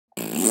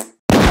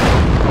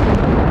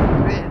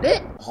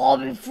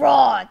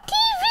HobbyFrogTV!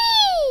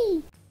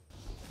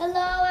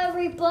 Hello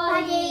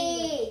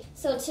everybody!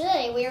 So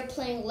today we are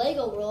playing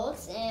Lego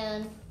Worlds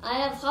and I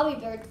have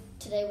HobbyBird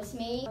today with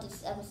me. This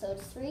is episode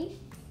 3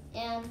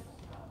 and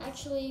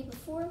actually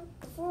before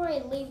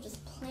I leave this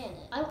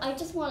planet, I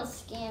just want to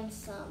scan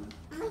some.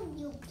 I'm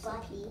you,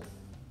 buddy.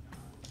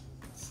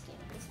 Scan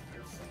this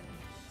person.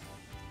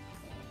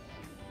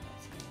 And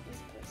scan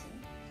this person.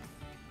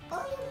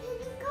 Oh,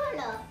 you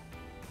color.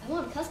 I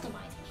want to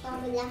customize my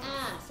Bobby,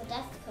 so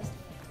that's the customizer.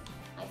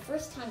 My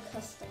first time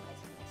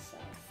customizing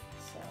myself.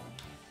 So,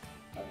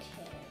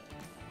 okay.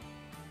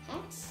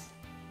 Hats.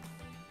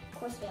 Of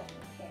course we have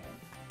no hair.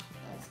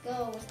 Let's go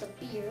with the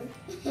beard.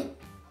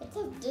 Let's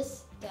have this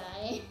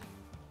guy.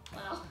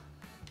 Wow.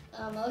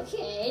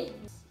 Okay.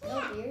 No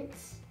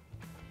beards.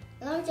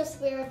 And let me just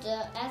wear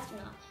the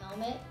astronaut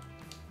helmet.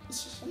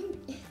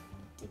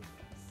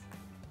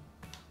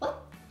 What?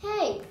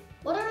 Hey,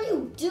 what are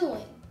you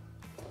doing?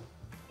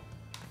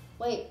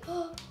 Wait,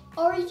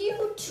 are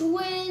you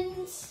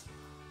twins?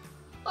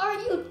 Are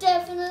you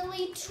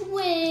definitely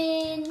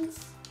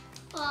twins?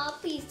 Aw,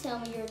 please tell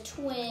me you're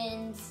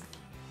twins.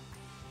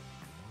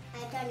 I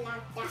don't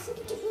like that.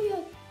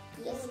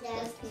 Let's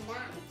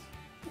not.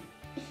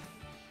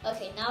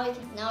 Okay, now we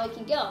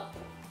can go.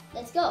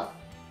 Let's go.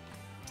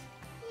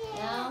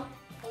 Now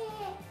we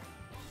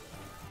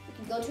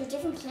can go to a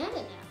different planet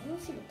now.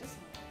 Let's see what this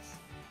one is.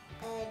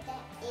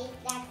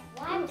 That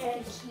Water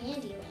is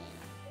Candyland.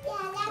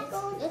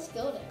 Yeah, Let's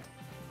go there.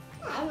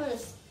 I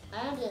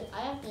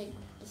have to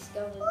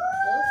discover those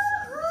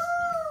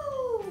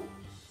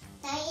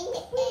things.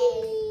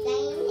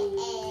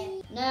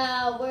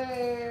 Now we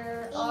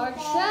are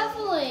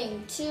traveling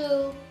to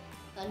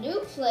a new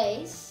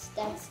place.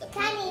 That's a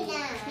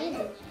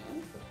Candyland.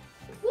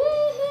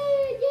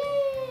 Woohoo!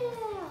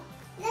 Yeah!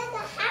 Look, the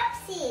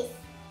houses.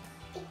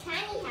 The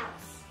candy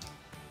house.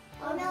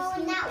 Oh no,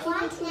 not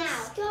one now.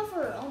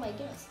 Discover. Oh my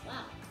goodness!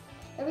 Wow.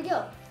 There we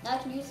go. Now I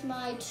can use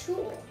my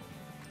tool.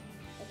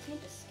 I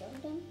can't discover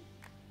them.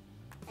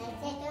 Don't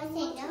say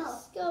no.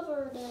 Discover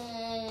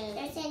them.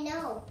 Don't say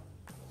no.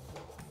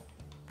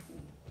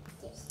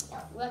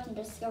 Well, I can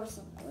discover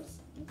some more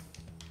things.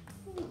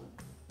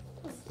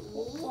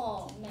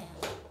 Oh man.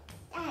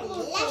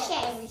 Delicious.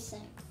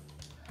 Everything.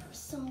 There's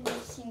so many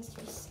things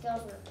to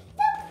discover.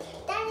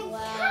 That is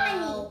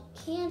Wow.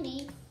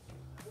 Candy.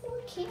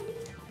 More candy.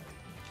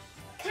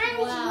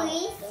 Candy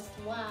trees.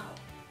 Wow.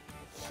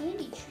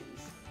 Candy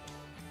trees.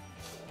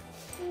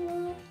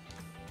 Hello.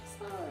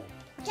 Sorry.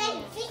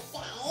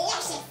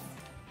 Delicious.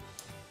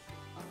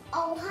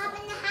 Oh, hop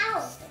in the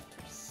house.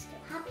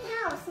 Hop in the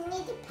house. We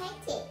need to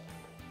paint it.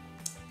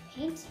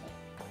 Paint it?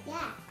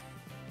 Yeah.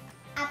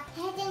 A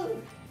painting.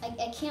 I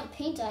can't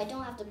paint it. I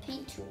don't have the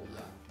paint tool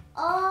yet.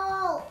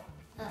 Oh.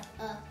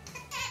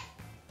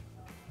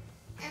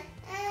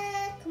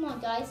 Come on,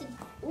 guys.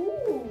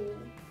 Ooh.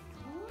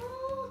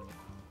 Oh.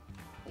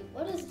 Wait,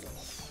 what is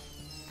this?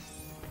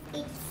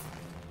 It's.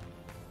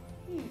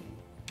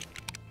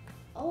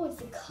 Oh,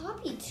 it's a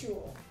copy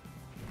tool.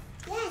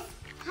 Yes.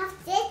 Have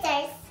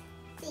scissors.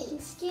 You can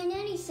scan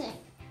anything.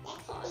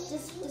 This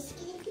is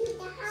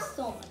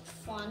so much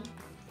fun.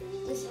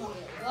 This is gonna be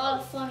a lot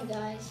of fun,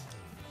 guys.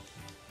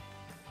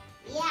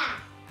 Yeah.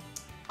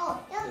 Oh,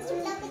 look at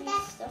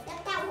that. Look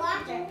at that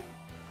water.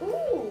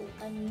 Ooh,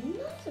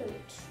 another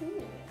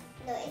tool.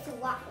 No, it's a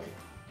water.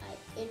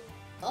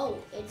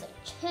 It's a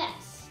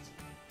chest.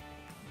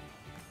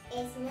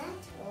 It's not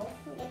tool.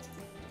 It's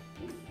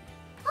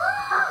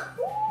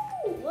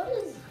Ooh, what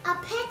is a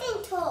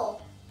painting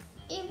tool.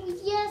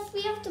 Yes,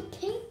 we have the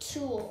paint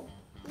tool.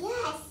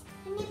 Yes,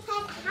 and you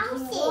paint There's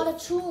houses. a lot of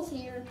tools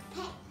here.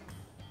 Paint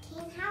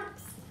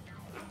house.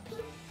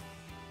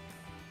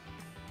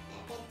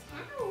 Like a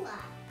tower.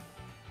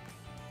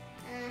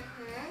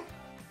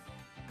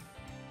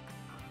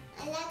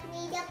 I like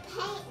me to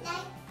paint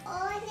like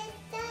all the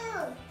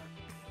stone.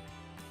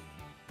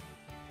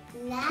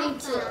 Paint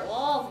to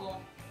lava.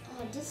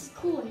 Oh, this is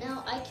cool. Now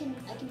I can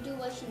do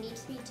what she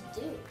needs me to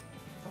do.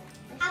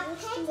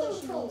 Let's do what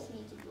she needs me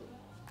to do.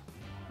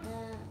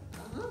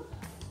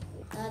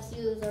 Let's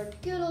use our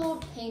good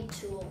old paint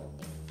tool.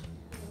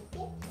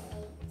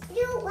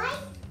 Blue,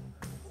 white,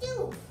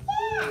 blue.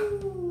 Yeah.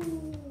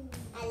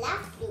 I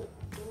love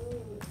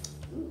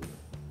blue.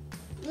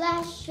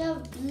 Flash of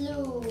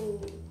blue.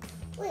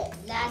 Wait.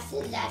 Lots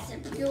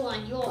of blue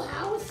on your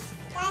house.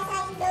 Guys, I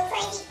can go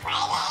crazy.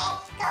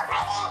 Go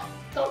crazy.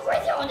 Go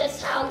crazy on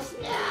this house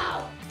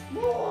now.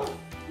 More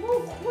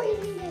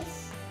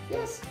craziness.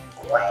 Yes,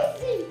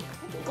 crazy.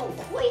 I can go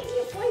crazy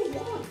if I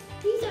want.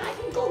 He said I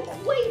can go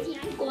crazy.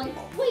 I'm going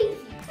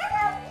crazy.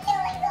 Hello,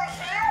 blue in your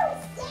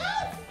house.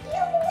 Yes,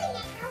 blue in the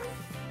house.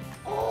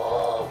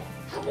 Oh,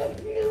 how about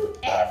blue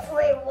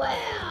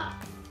everywhere?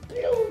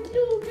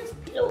 Blue, just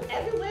blue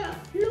everywhere.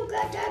 Look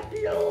at that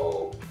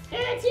blue.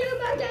 It's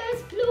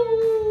humongous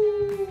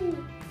blue.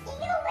 The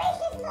new wish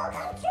is more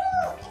come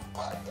true. It's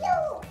pink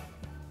blue.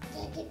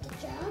 Did I get the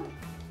job?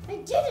 I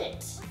did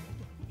it.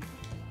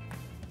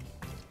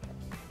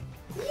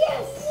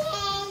 Yes,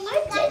 Yay,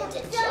 I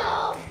did the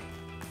job.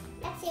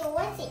 Let's see,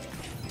 what's it?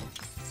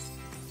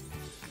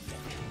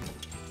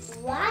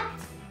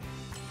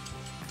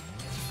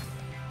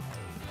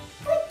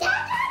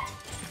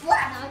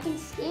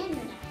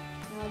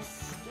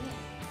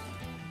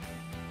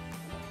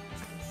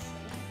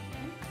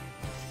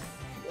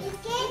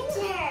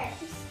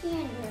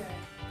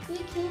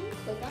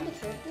 click on the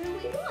character we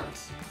want.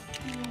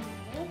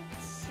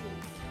 Let's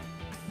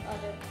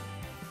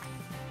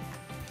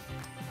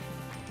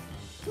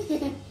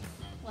see.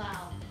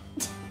 Wow.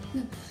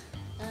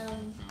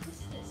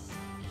 What's this?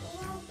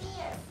 No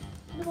beard.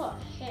 What about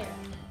hair?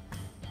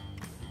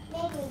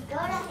 Maybe go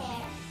to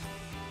hair.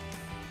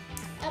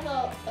 How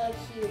about a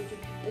huge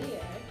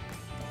beard?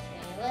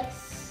 Okay,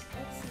 let's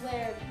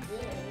wear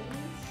this.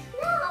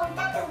 No,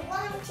 that's the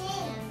one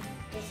thing. And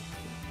this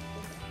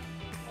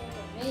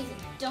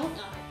amazing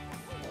donut.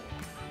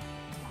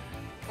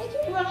 I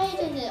can ride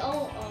in it.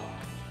 Oh.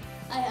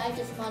 I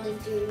just want to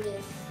do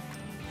this.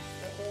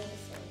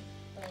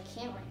 But I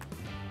can't right now.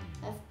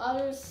 I have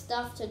other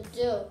stuff to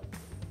do.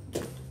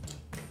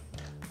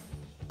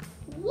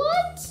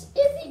 What is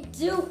he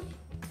doing?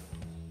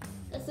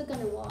 Let's look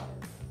underwater.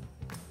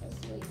 Let's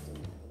see what he's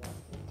doing underwater.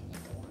 Can I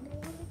go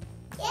underwater?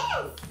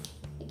 Yes.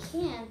 I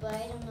can, but I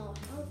don't know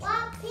how to.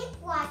 Well, pink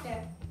water.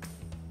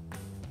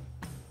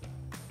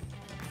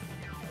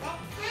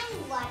 That's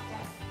tiny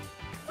water.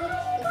 It's like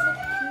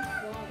pink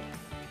water.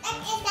 That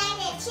is like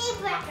a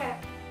cheeseburger.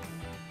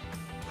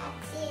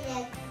 That's the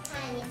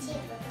tiny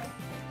cheeseburger.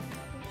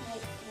 Can I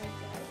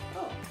drive?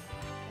 Oh.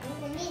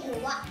 We need to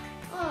walk.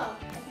 Oh.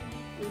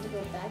 I need to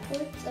go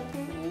backwards,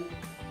 apparently.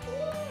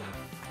 Yeah.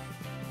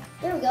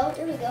 There we go.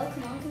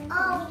 Come on.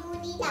 Oh, you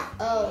need a.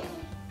 Oh.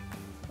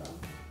 Well,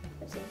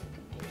 let's see if we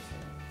can do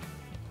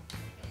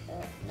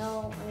this. No,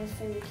 I'm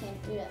afraid we can't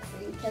do that for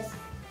you because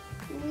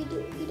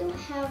we don't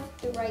have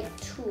the right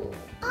tool.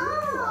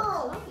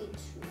 Oh. A copy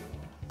tool.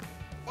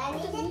 That What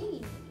means do we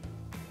need?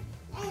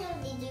 I know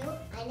they do.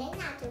 I know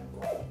not to.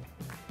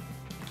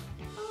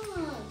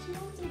 Oh, she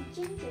wants a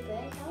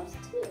gingerbread house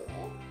too,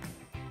 eh?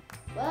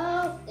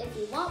 Well, if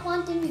you want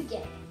one, then you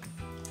get it.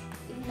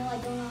 Even though I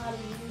don't know how to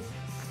use this.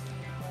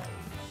 But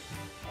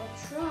I'll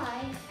try.